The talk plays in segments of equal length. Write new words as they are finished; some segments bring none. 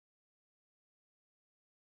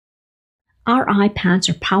Our iPads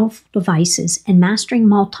are powerful devices, and mastering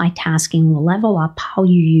multitasking will level up how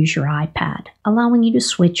you use your iPad, allowing you to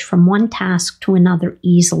switch from one task to another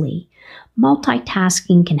easily.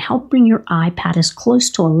 Multitasking can help bring your iPad as close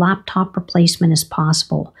to a laptop replacement as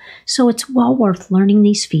possible, so it's well worth learning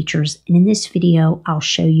these features, and in this video, I'll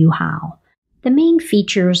show you how. The main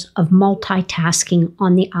features of multitasking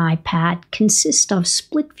on the iPad consist of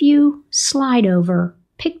split view, slide over,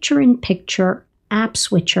 picture-in-picture, app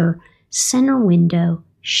switcher, center window,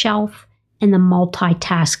 shelf, and the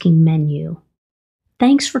multitasking menu.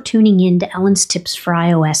 Thanks for tuning in to Ellen's Tips for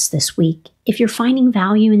iOS this week. If you're finding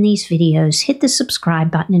value in these videos, hit the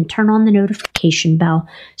subscribe button and turn on the notification bell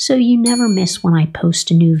so you never miss when I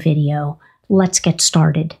post a new video. Let's get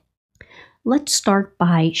started. Let's start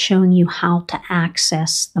by showing you how to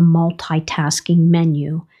access the multitasking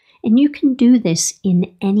menu, and you can do this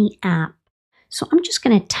in any app. So I'm just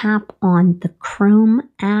going to tap on the Chrome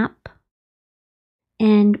app.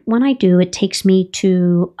 And when I do, it takes me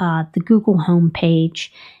to the Google home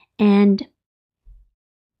page. And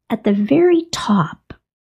at the very top,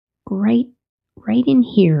 right in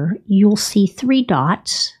here, you'll see three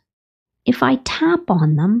dots. If I tap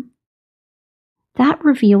on them, that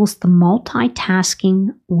reveals the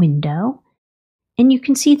multitasking window. And you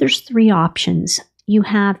can see there's three options. You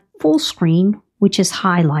have full screen, which is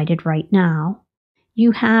highlighted right now. You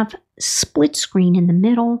have split screen in the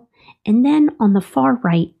middle. And then on the far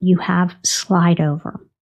right, you have slide over.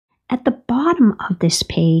 At the bottom of this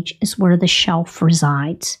page is where the shelf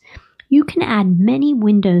resides. You can add many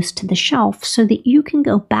windows to the shelf so that you can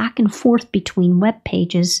go back and forth between web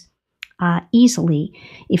pages easily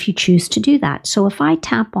if you choose to do that. So if I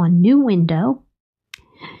tap on New Window,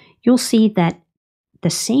 you'll see that the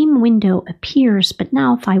same window appears, but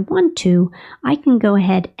now if I want to, I can go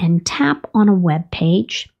ahead and tap on a web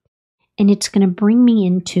page. And it's going to bring me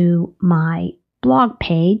into my blog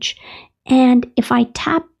page. And if I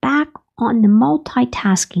tap back on the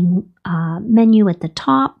multitasking menu at the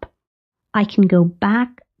top, I can go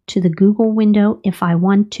back to the Google window if I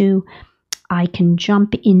want to. I can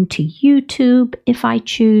jump into YouTube if I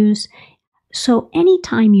choose. So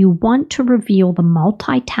anytime you want to reveal the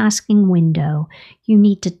multitasking window, you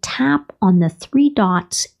need to tap on the three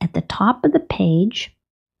dots at the top of the page.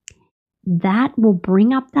 That will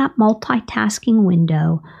bring up that multitasking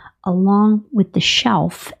window along with the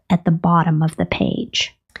shelf at the bottom of the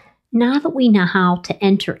page. Now that we know how to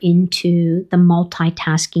enter into the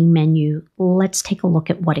multitasking menu, let's take a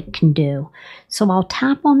look at what it can do. So I'll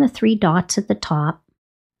tap on the three dots at the top,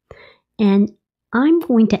 and I'm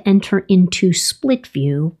going to enter into split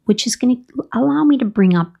view, which is going to allow me to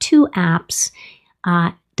bring up two apps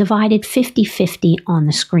divided 50-50 on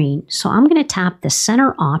the screen. So I'm going to tap the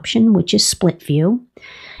center option, which is split view,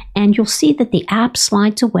 and you'll see that the app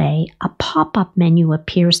slides away. A pop-up menu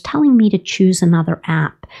appears telling me to choose another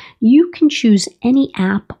app. You can choose any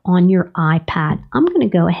app on your iPad. I'm going to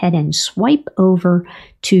go ahead and swipe over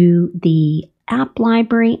to the app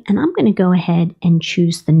library, and I'm going to go ahead and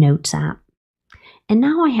choose the Notes app. And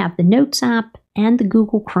now I have the Notes app and the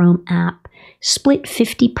Google Chrome app split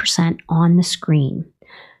 50% on the screen.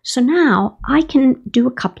 So now I can do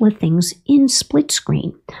a couple of things in split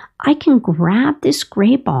screen. I can grab this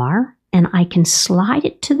gray bar and I can slide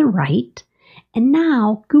it to the right. And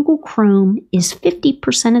now Google Chrome is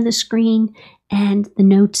 50% of the screen and the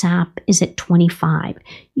Notes app is at 25%.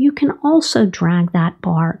 You can also drag that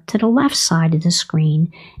bar to the left side of the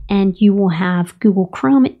screen and you will have Google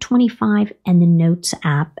Chrome at 25% and the Notes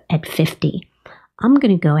app at 50%. I'm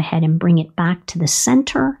going to go ahead and bring it back to the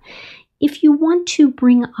center. If you want to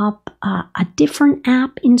bring up a different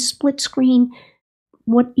app in split screen,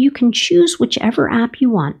 what you can choose whichever app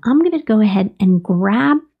you want. I'm going to go ahead and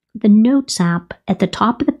grab the Notes app at the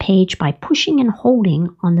top of the page by pushing and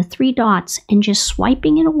holding on the three dots and just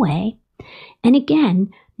swiping it away. And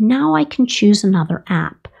again, now I can choose another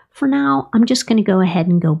app. For now, I'm just going to go ahead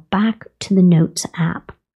and go back to the Notes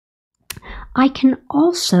app. I can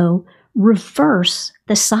also reverse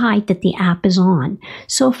the side that the app is on.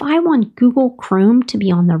 So if I want Google Chrome to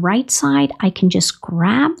be on the right side, I can just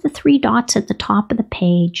grab the three dots at the top of the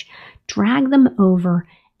page, drag them over,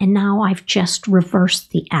 and now I've just reversed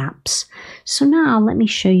the apps. So now let me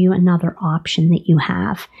show you another option that you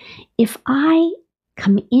have. If I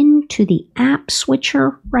come into the app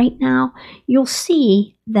switcher right now, you'll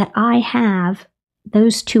see that I have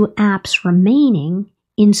those two apps remaining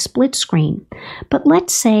in split screen. But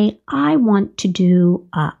let's say I want to do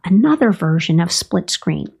another version of split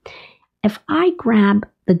screen. If I grab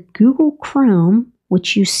the Google Chrome,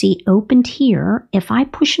 which you see opened here, if I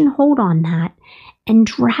push and hold on that and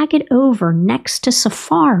drag it over next to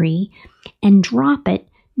Safari, and drop it,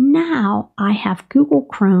 now I have Google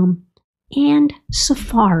Chrome and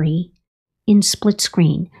Safari in split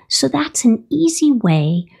screen. So that's an easy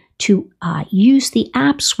way to use the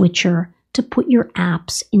app switcher to put your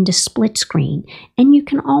apps into split screen. And you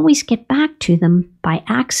can always get back to them by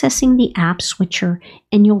accessing the app switcher,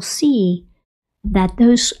 and you'll see that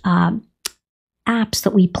those apps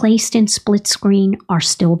that we placed in split screen are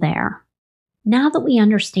still there. Now that we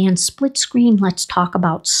understand split screen, let's talk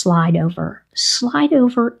about slide over. Slide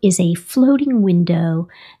over is a floating window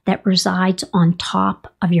that resides on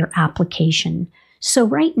top of your application. So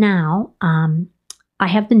right now, I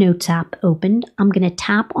have the Notes app opened. I'm going to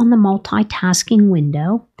tap on the multitasking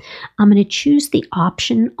window. I'm going to choose the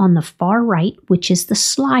option on the far right, which is the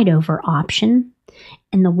slide over option.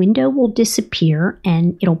 And the window will disappear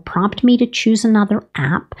and it'll prompt me to choose another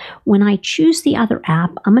app. When I choose the other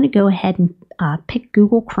app, I'm going to go ahead and pick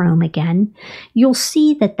Google Chrome again. You'll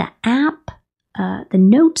see that the app, the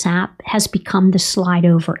Notes app, has become the slide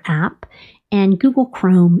over app, and Google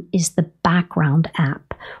Chrome is the background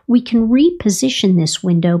app. We can reposition this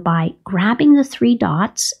window by grabbing the three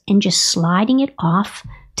dots and just sliding it off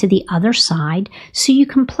to the other side, so you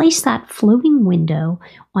can place that floating window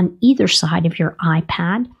on either side of your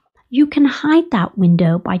iPad. You can hide that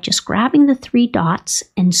window by just grabbing the three dots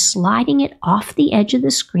and sliding it off the edge of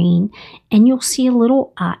the screen, and you'll see a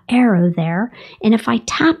little arrow there. And if I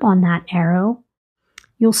tap on that arrow,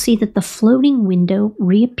 you'll see that the floating window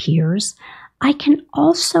reappears. I can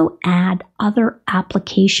also add other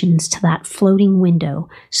applications to that floating window,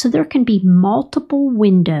 so there can be multiple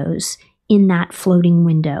windows in that floating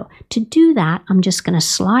window. To do that, I'm just going to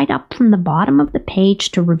slide up from the bottom of the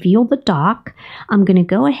page to reveal the dock. I'm going to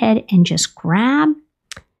go ahead and just grab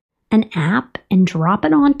an app and drop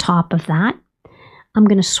it on top of that. I'm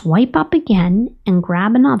going to swipe up again and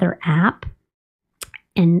grab another app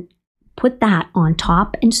and put that on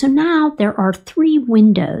top. And so now there are three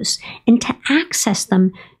windows. And to access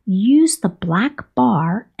them, use the black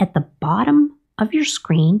bar at the bottom of your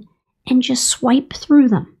screen and just swipe through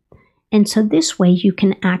them. And so this way you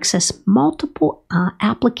can access multiple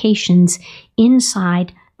applications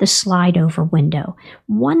inside the slide over window.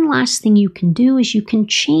 One last thing you can do is you can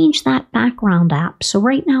change that background app. So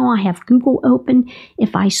right now I have Google open.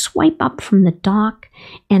 If I swipe up from the dock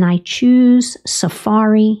and I choose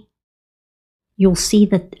Safari, you'll see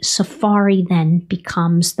that Safari then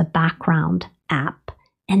becomes the background app.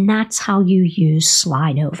 And that's how you use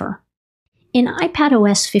slide over. In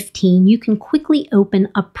iPadOS 15, you can quickly open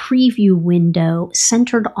a preview window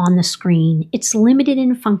centered on the screen. It's limited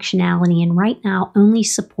in functionality and right now only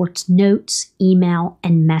supports notes, email,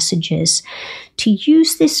 and messages. To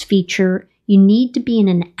use this feature, you need to be in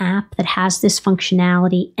an app that has this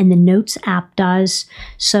functionality, and the Notes app does.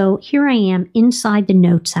 So here I am inside the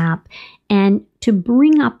Notes app, and to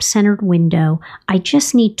bring up centered window, I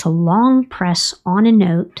just need to long press on a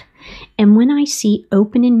note. And when I see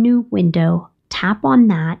open in new window, tap on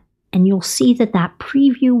that and you'll see that that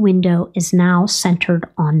preview window is now centered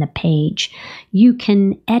on the page. You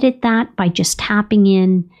can edit that by just tapping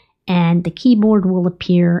in and the keyboard will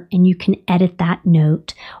appear and you can edit that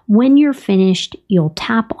note. When you're finished, you'll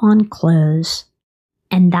tap on close,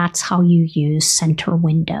 and that's how you use center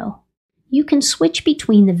window. You can switch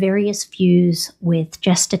between the various views with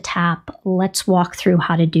just a tap. Let's walk through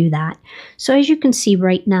how to do that. So as you can see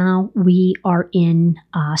right now, we are in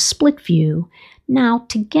split view. Now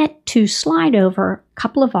to get to slide over, a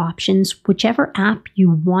couple of options. Whichever app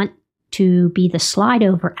you want to be the slide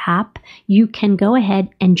over app, you can go ahead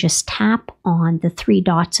and just tap on the three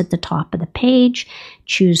dots at the top of the page,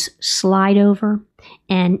 choose slide over,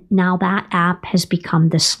 and now that app has become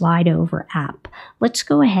the slide over app. Let's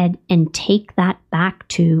go ahead and take that back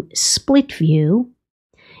to split view.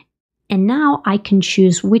 And now I can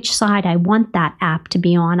choose which side I want that app to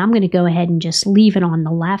be on. I'm going to go ahead and just leave it on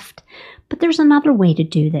the left. But there's another way to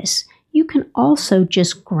do this. You can also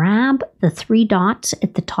just grab the three dots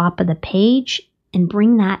at the top of the page and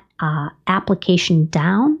bring that application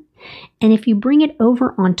down. And if you bring it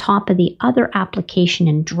over on top of the other application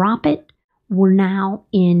and drop it, we're now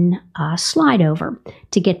in slide over.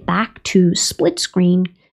 To get back to split screen,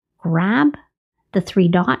 grab the three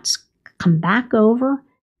dots, come back over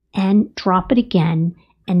and drop it again.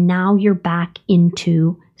 And now you're back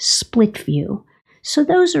into split view. So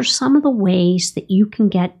those are some of the ways that you can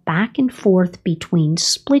get back and forth between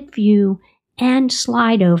split view and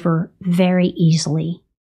slide over very easily.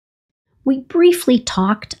 We briefly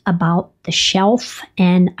talked about the shelf,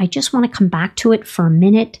 and I just want to come back to it for a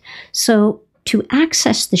minute. So to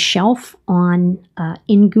access the shelf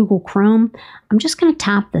in Google Chrome, I'm just going to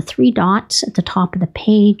tap the 3 dots at the top of the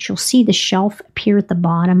page. You'll see the shelf appear at the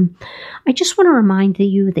bottom. I just want to remind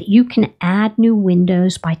you that you can add new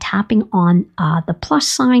windows by tapping on the plus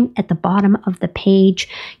sign at the bottom of the page.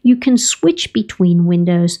 You can switch between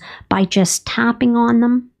windows by just tapping on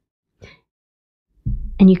them,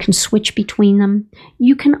 and you can switch between them.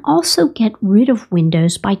 You can also get rid of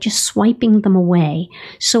windows by just swiping them away.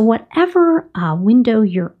 So whatever window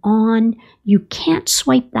you're on, you can't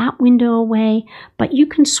swipe that window away, but you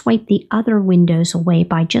can swipe the other windows away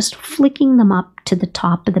by just flicking them up to the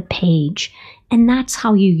top of the page. And that's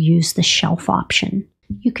how you use the shelf option.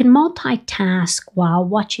 You can multitask while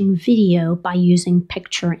watching video by using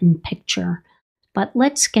picture-in-picture. But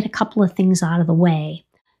let's get a couple of things out of the way.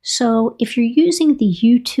 So if you're using the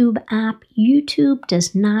YouTube app, YouTube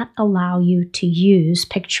does not allow you to use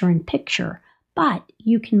picture-in-picture, but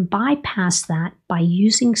you can bypass that by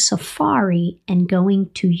using Safari and going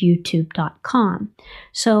to youtube.com.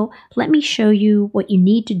 So let me show you what you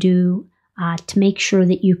need to do to make sure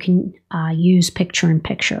that you can use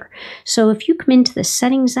picture-in-picture. So if you come into the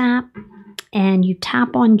Settings app and you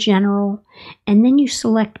tap on General, and then you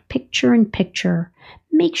select Picture-in-Picture,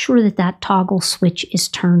 make sure that that toggle switch is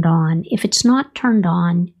turned on. If it's not turned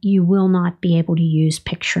on, you will not be able to use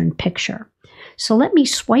picture-in-picture. So let me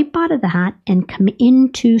swipe out of that and come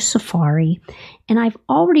into Safari. And I've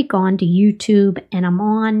already gone to YouTube, and I'm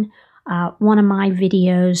on one of my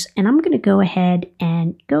videos, and I'm going to go ahead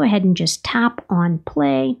and just tap on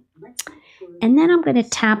play. And then I'm going to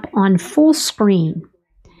tap on full screen.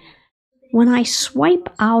 When I swipe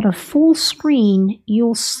out of full screen,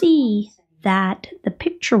 you'll see that the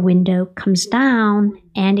picture window comes down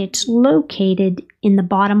and it's located in the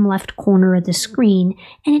bottom left corner of the screen,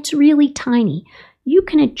 and it's really tiny. You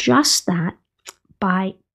can adjust that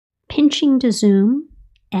by pinching to zoom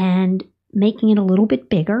and making it a little bit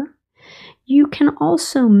bigger. You can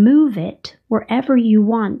also move it wherever you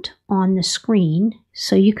want on the screen,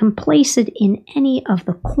 so you can place it in any of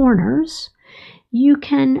the corners. You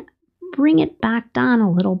can bring it back down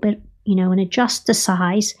a little bit, and adjust the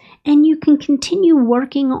size, and you can continue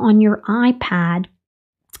working on your iPad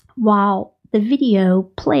while the video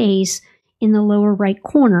plays in the lower right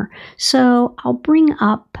corner. So I'll bring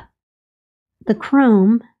up the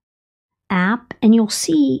Chrome app, and you'll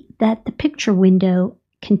see that the picture window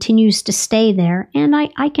continues to stay there, and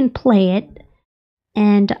I can play it,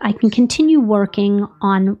 and I can continue working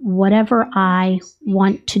on whatever I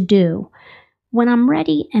want to do. When I'm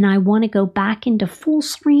ready and I want to go back into full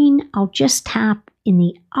screen, I'll just tap in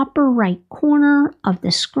the upper right corner of the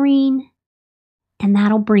screen, and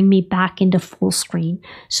that'll bring me back into full screen.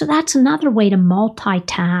 So that's another way to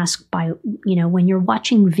multitask by, when you're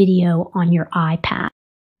watching video on your iPad.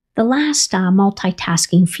 The last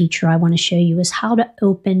multitasking feature I want to show you is how to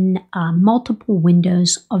open multiple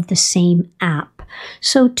windows of the same app.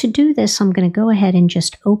 So to do this, I'm going to go ahead and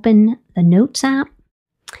just open the Notes app.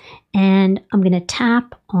 And I'm going to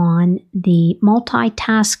tap on the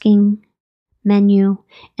Multitasking Menu,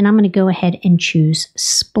 and I'm going to go ahead and choose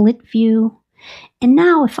Split View. And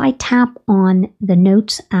now if I tap on the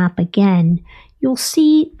Notes app again, you'll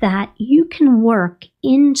see that you can work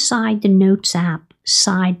inside the Notes app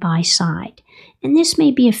side by side. And this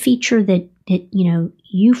may be a feature that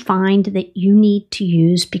you find that you need to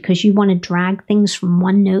use because you want to drag things from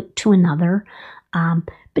one note to another.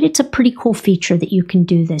 But it's a pretty cool feature that you can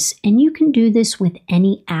do this, and you can do this with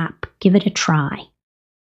any app. Give it a try.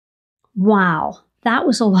 Wow, that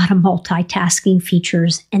was a lot of multitasking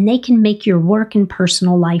features, and they can make your work and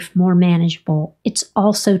personal life more manageable. It's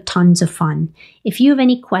also tons of fun. If you have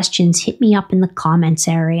any questions, hit me up in the comments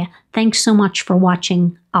area. Thanks so much for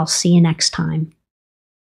watching. I'll see you next time.